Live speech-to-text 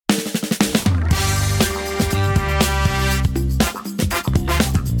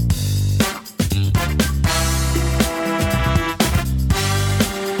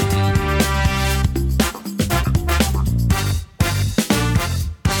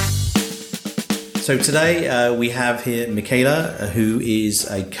So today we have here Michaela, who is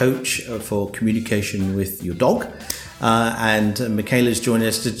a coach for communication with your dog. And Michaela's joining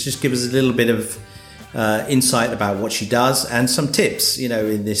us to just give us a little bit of insight about what she does and some tips,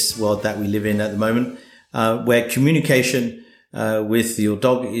 in this world that we live in at the moment, where communication with your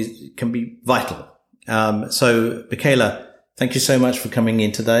dog can be vital. So Michaela, thank you so much for coming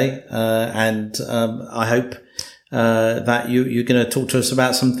in today. And I hope that you're going to talk to us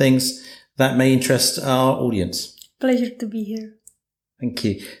about some things that may interest our audience. Pleasure to be here. Thank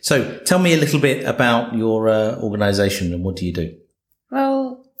you. So tell me a little bit about your organization and what do you do?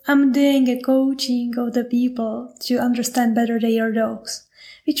 Well, I'm doing a coaching of the people to understand better their dogs,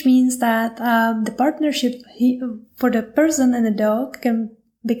 which means that the partnership for the person and the dog can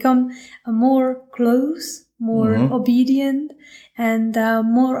become a more close, more obedient, and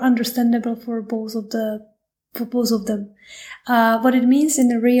more understandable for both of them. What it means in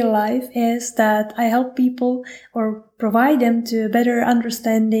the real life is that I help people or provide them to better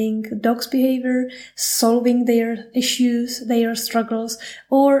understanding dog's behavior, solving their issues, their struggles,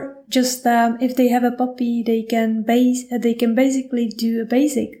 or just if they have a puppy, they can basically do a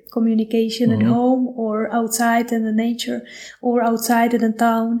basic communication at home or outside in the nature or outside in the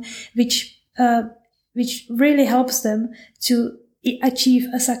town, which really helps them to achieve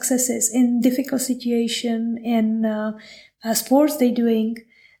successes in difficult situation in sports they're doing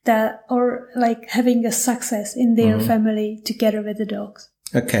that, or like having a success in their family together with the dogs.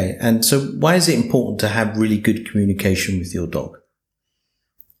 Okay. And so why is it important to have really good communication with your dog?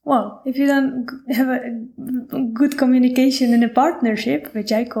 Well, if you don't have a good communication in a partnership,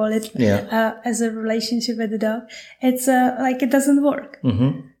 which I call it, as a relationship with the dog, it's it doesn't work.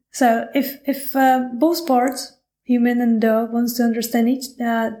 So if both parts, human and dog, wants to understand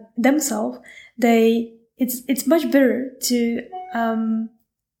themselves, it's much better to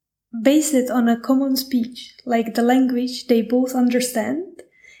base it on a common speech, like the language they both understand,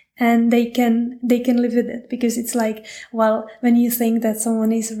 and they can live with it. Because it's like, well, when you think that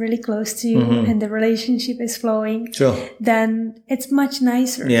someone is really close to you and the relationship is flowing, then it's much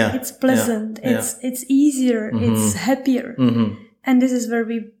nicer. Yeah. It's pleasant. Yeah. It's easier. It's happier. And this is where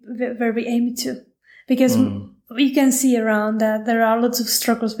we aim to, because we can see around that there are lots of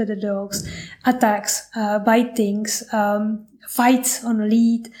struggles with the dogs, attacks, bitings, fights on a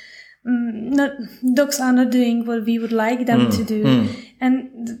lead. Dogs are not doing what we would like them to do.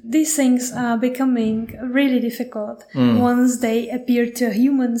 And these things are becoming really difficult once they appear to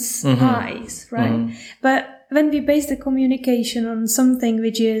humans' eyes, right? But when we base the communication on something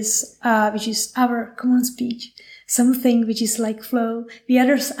which is our common speech, something which is like flow, we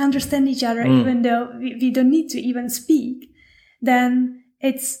understand each other even though we don't need to even speak, then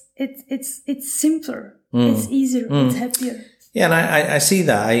it's simpler, it's easier, it's happier. Yeah, and I see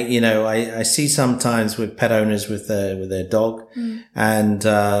that. I see sometimes with pet owners with their dog, and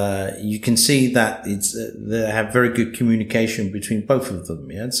you can see that they have very good communication between both of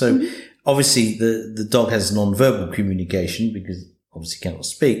them. Yeah, so obviously the dog has non-verbal communication because obviously cannot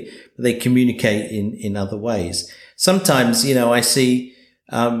speak, but they communicate in other ways. Sometimes, I see,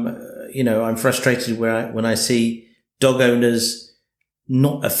 I'm frustrated when I see dog owners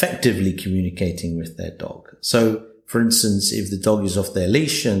not effectively communicating with their dog. So, for instance, if the dog is off their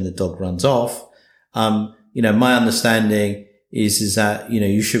leash and the dog runs off, my understanding is that,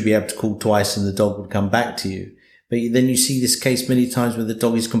 you should be able to call twice and the dog would come back to you. But then you see this case many times where the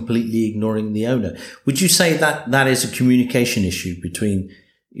dog is completely ignoring the owner. Would you say that is a communication issue between,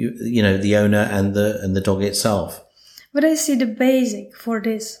 the owner and the dog itself? But I see the basic for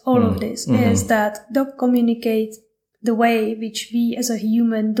this, all of this, is that dog communicates the way which we as a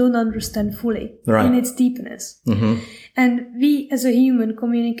human don't understand fully in its deepness. And we as a human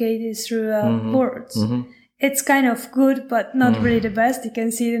communicate it through words. It's kind of good, but not really the best. You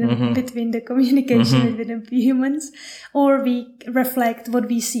can see it in between the communication between humans, or we reflect what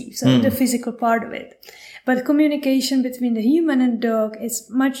we see, so the physical part of it. But communication between the human and dog is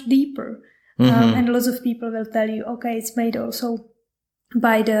much deeper. And lots of people will tell you, okay, it's made also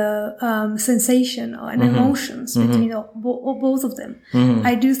by the sensation and emotions between both of them.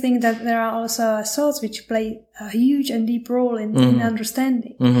 I do think that there are also thoughts which play a huge and deep role in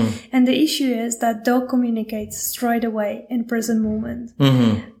understanding. And the issue is that dog communicates straight away in present moment,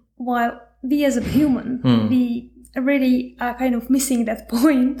 while we as a human, we really are kind of missing that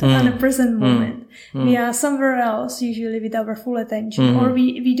point on a present moment. We are somewhere else, usually with our full attention, or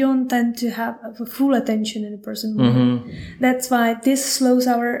we don't tend to have a full attention in the present moment. That's why this slows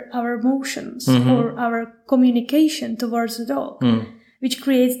our emotions or our communication towards the dog, which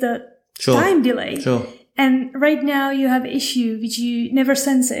creates the time delay. And right now you have issue which you never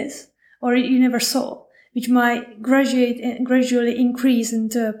senses, or you never saw, which might gradually increase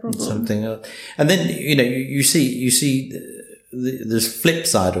into a problem. Something else. And then, you see this flip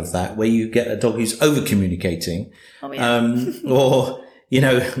side of that, where you get a dog who's over communicating, or,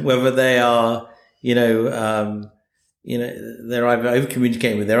 whether they are, they're either over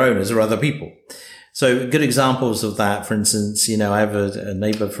communicating with their owners or other people. So good examples of that, for instance, I have a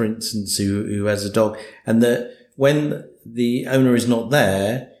neighbor, for instance, who has a dog, and when the owner is not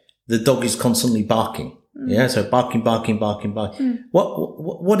there, the dog is constantly barking. Yeah. So barking.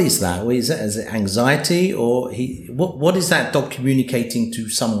 What is that? Is it anxiety, or what is that dog communicating to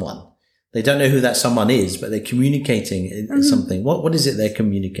someone? They don't know who that someone is, but they're communicating something. What is it they're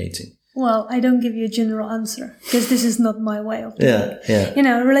communicating? Well, I don't give you a general answer because this is not my way of doing it.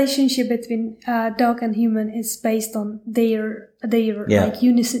 A relationship between dog and human is based on their like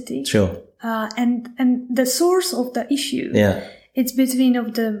unicity. Sure. And the source of the issue. Yeah. It's between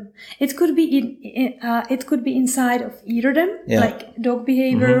of them. It could be it could be inside of either of them, like dog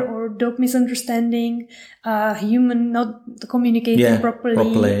behavior or dog misunderstanding, human not communicating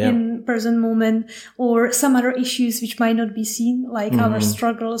properly in present moment, or some other issues which might not be seen, like our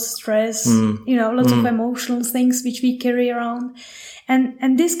struggles, stress, lots of emotional things which we carry around.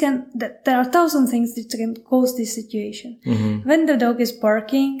 And there are 1,000 things that can cause this situation. When the dog is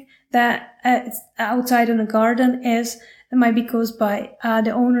barking, that it's outside in a garden it might be caused by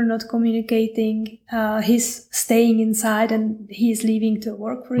the owner not communicating. He's staying inside and he is leaving to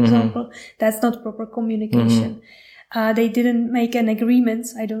work, for example. That's not proper communication. They didn't make an agreement.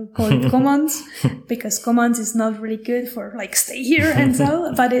 I don't call it commands because commands is not really good for like stay here and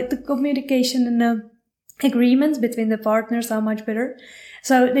so. But the communication and the agreements between the partners are much better.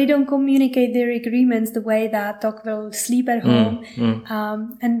 So they don't communicate their agreements the way that dog will sleep at home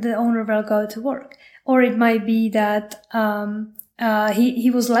and the owner will go to work. Or it might be that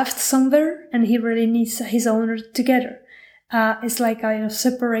he was left somewhere and he really needs his owner together. It's like a kind of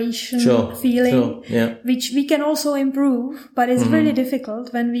separation feeling, which we can also improve, but it's really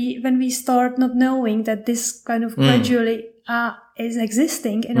difficult when we start not knowing that this kind of gradually is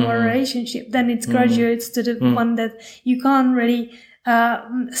existing in our relationship. Then it graduates to the one that you can't really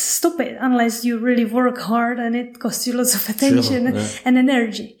stop it unless you really work hard, and it costs you lots of attention and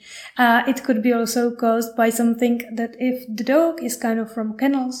energy. It could be also caused by something that if the dog is kind of from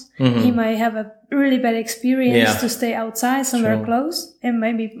kennels, he might have a really bad experience to stay outside somewhere close and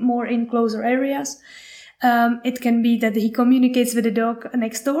maybe more in closer areas. It can be that he communicates with the dog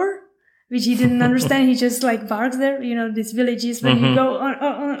next door, which he didn't understand. He just like barks there. These villages when you go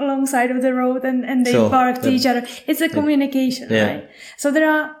on alongside of the road and they bark to each other. It's a communication, right? So there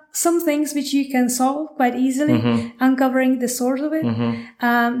are some things which you can solve quite easily, uncovering the source of it.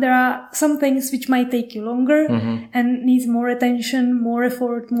 There are some things which might take you longer and needs more attention, more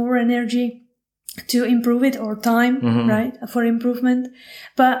effort, more energy to improve it, or time, right, for improvement.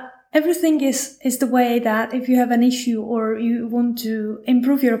 But everything is the way that if you have an issue or you want to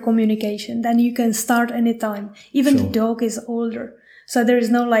improve your communication, then you can start anytime. Even the dog is older. So there is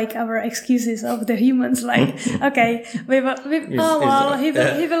no like our excuses of the humans, like, okay, he will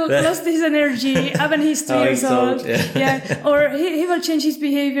lose his energy when he's 2 years old. Or he will change his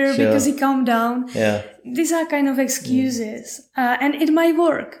behavior because he calmed down. These are kind of excuses. And it might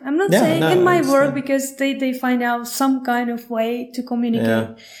work. I'm not saying it might work because they find out some kind of way to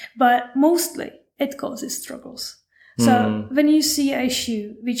communicate, but mostly it causes struggles. So when you see an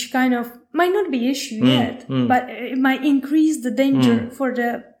issue, which kind of might not be issue yet, but it might increase the danger for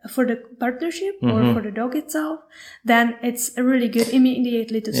the partnership or for the dog itself, then it's really good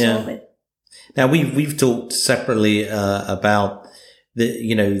immediately to solve it. Now we've talked separately about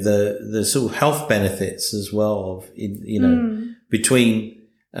the sort of health benefits as well of between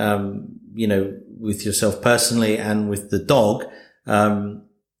with yourself personally and with the dog.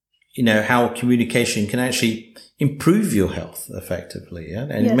 How communication can actually improve your health effectively,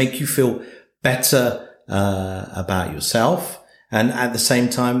 and make you feel better about yourself, and at the same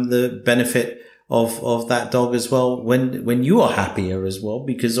time the benefit of that dog as well when you are happier as well,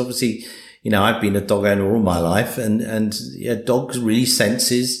 because obviously I've been a dog owner all my life, and a dog really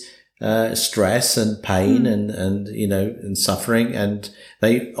senses stress and pain and suffering, and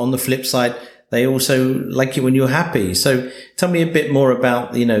they, on the flip side, they also like it when you're happy. So tell me a bit more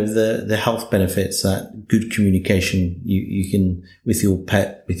about, the health benefits that good communication you can, with your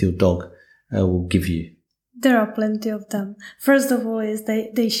pet, with your dog, will give you. There are plenty of them. First of all is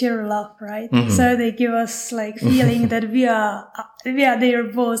they share love, right? So they give us like feeling that we are their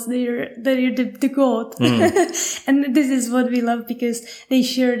boss, they're the god. And this is what we love because they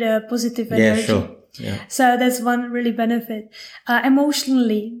share the positive energy. Yeah, sure. Yeah. So that's one really benefit.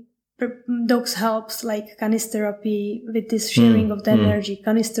 Emotionally, dogs helps like canistherapy with this sharing of the energy,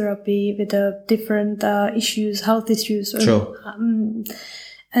 canistherapy with the different issues, health issues. Sure.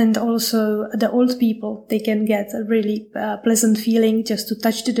 And also the old people, they can get a really pleasant feeling just to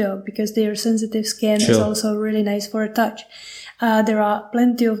touch the dog because their sensitive skin is also really nice for a touch. There are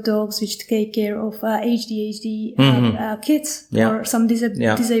plenty of dogs which take care of ADHD kids or some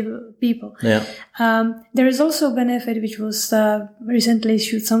disabled people. Yeah. There is also a benefit which was recently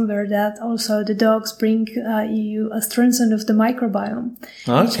issued somewhere that also the dogs bring you a strengthening of the microbiome,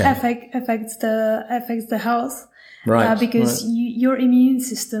 which affects the health. Right. Because your immune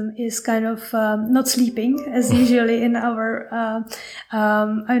system is kind of not sleeping as usually in our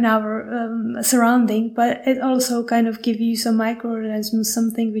surrounding, but it also kind of gives you some microorganisms,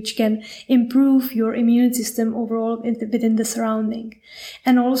 something which can improve your immune system overall within the surrounding.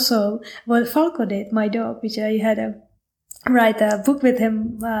 And also, what Falco did, my dog, which I had write a book with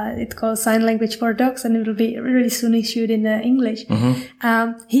him. It's called Sign Language for Dogs, and it will be really soon issued in English.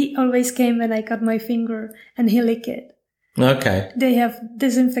 He always came when I cut my finger and he licked it. Okay. They have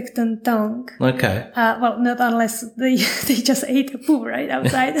disinfectant tongue. Okay. Well, not unless they just ate a poo right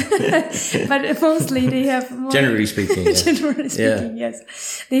outside. But mostly they have more. Generally speaking. Yeah. Generally speaking,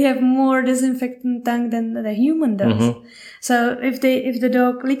 yes. They have more disinfectant tongue than the human does. So if the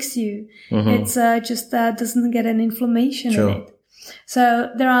dog licks you, it's just doesn't get an inflammation in it.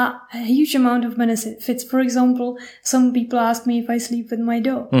 So there are a huge amount of benefits. For example, some people ask me if I sleep with my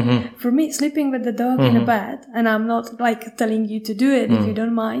dog. For me, sleeping with the dog in a bed, and I'm not like telling you to do it if you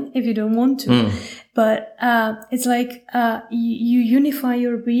don't mind, if you don't want to, but it's like you unify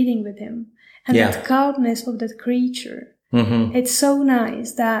your breathing with him, and that calmness of that creature. It's so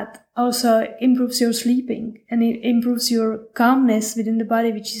nice that also improves your sleeping, and it improves your calmness within the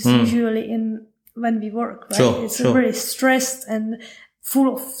body, which is usually in when we work, right? It's very stressed and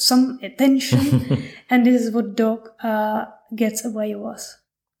full of some tension, and this is what dog gets away with us.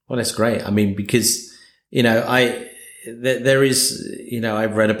 Well, that's great. I mean, because there is,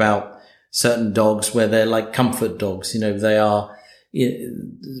 I've read about certain dogs where they're like comfort dogs. They are.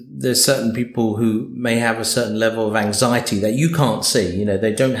 There's certain people who may have a certain level of anxiety that you can't see.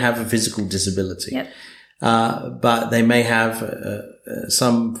 They don't have a physical disability. Yep. But they may have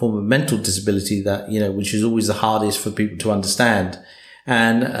some form of mental disability that, which is always the hardest for people to understand.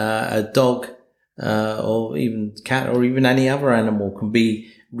 And a dog or even cat or even any other animal can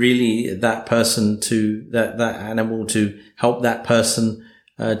be really that person to that animal to help that person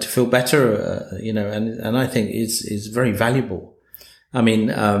to feel better, and I think it's very valuable. I mean,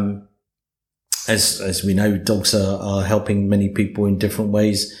 as we know, dogs are helping many people in different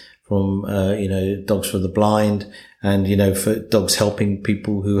ways. From, Dogs for the Blind and, for dogs helping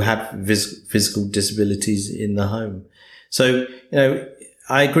people who have physical disabilities in the home. So,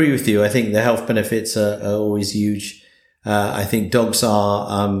 I agree with you. I think the health benefits are always huge. I think dogs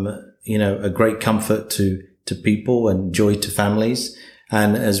are, a great comfort to people and joy to families.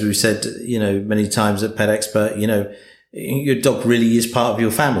 And as we've said, many times at Pet Expert, your dog really is part of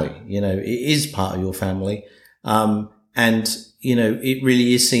your family. It is part of your family. And, it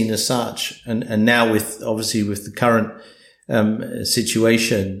really is seen as such. And now obviously with the current,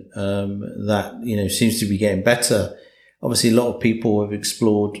 situation, that, seems to be getting better. Obviously a lot of people have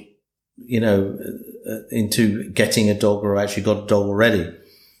explored, into getting a dog or actually got a dog already.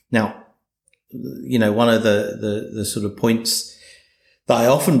 Now, one of the sort of points that I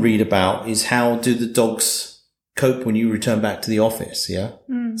often read about is how do the dogs cope when you return back to the office? Yeah.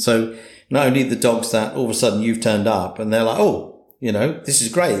 So not only the dogs that all of a sudden you've turned up and they're like, oh, this is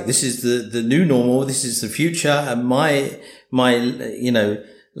great. This is the new normal. This is the future. And my,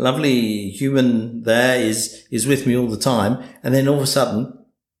 lovely human there is with me all the time. And then all of a sudden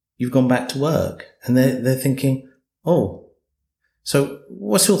you've gone back to work and they're thinking, oh, so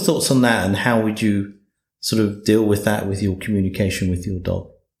what's your thoughts on that? And how would you sort of deal with that with your communication with your dog?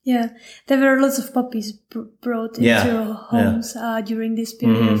 Yeah, there were lots of puppies brought into homes during this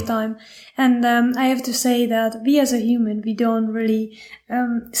period of time. And I have to say that we as a human, we don't really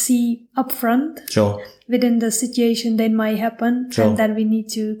see upfront within the situation that might happen and that we need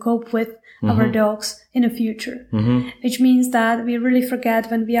to cope with our dogs in the future. Which means that we really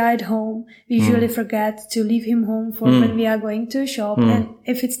forget when we are at home. We usually forget to leave him home for when we are going to a shop. And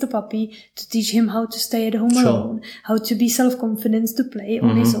if it's the puppy, to teach him how to stay at home alone, how to be self-confident to play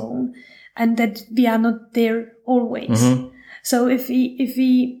on his own, and that we are not there always. So if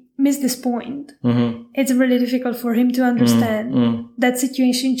we miss this point, it's really difficult for him to understand that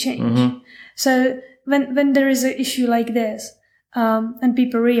situation change. So when there is an issue like this, and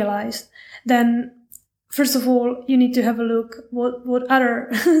people realize, then first of all, you need to have a look what other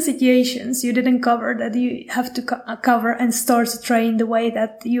situations you didn't cover that you have to cover and start to train the way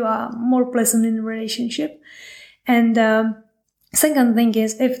that you are more pleasant in the relationship. And second thing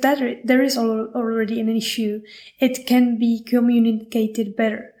is, if there is already an issue, it can be communicated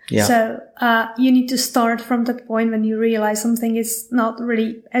better. Yeah. So you need to start from that point when you realize something is not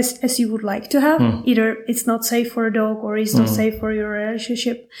really as you would like to have. Either it's not safe for a dog, or it's not safe for your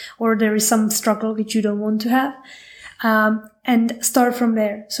relationship, or there is some struggle which you don't want to have. And start from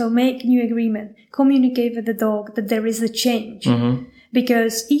there. So make new agreement. Communicate with the dog that there is a change.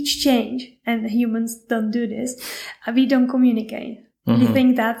 Because each change, and humans don't do this, we don't communicate. We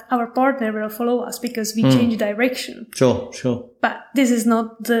think that our partner will follow us because we change direction. Sure. But this is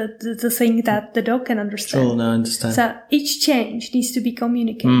not the thing that the dog can understand. Sure, no, I understand. So each change needs to be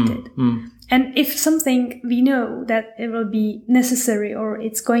communicated. And if something we know that it will be necessary or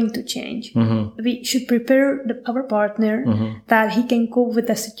it's going to change, we should prepare our partner that he can cope with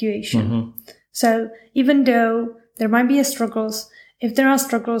the situation. So even though there might be struggles, if there are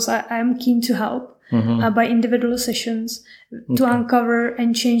struggles, I'm keen to help. By individual sessions to uncover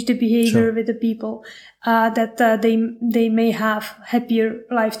and change the behavior with the people, that they may have happier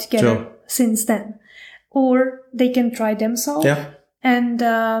life together since then. Or they can try themselves and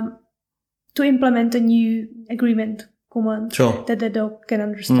to implement a new agreement command that the dog can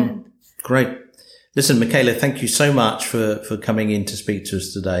understand. Great. Listen, Michaela, thank you so much for coming in to speak to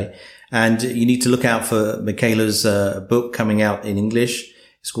us today. And you need to look out for Michaela's book coming out in English.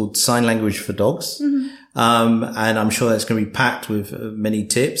 It's called Sign Language for Dogs. And I'm sure that's going to be packed with many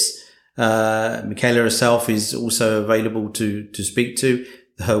tips. Michaela herself is also available to speak to.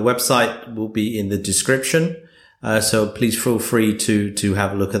 Her website will be in the description. So please feel free to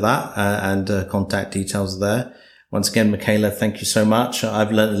have a look at that, and contact details there. Once again, Michaela, thank you so much.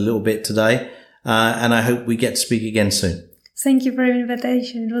 I've learned a little bit today, and I hope we get to speak again soon. Thank you for your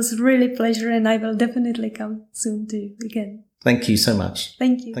invitation. It was really a pleasure, and I will definitely come soon too again. Thank you so much.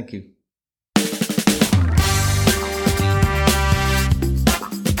 Thank you. Thank you.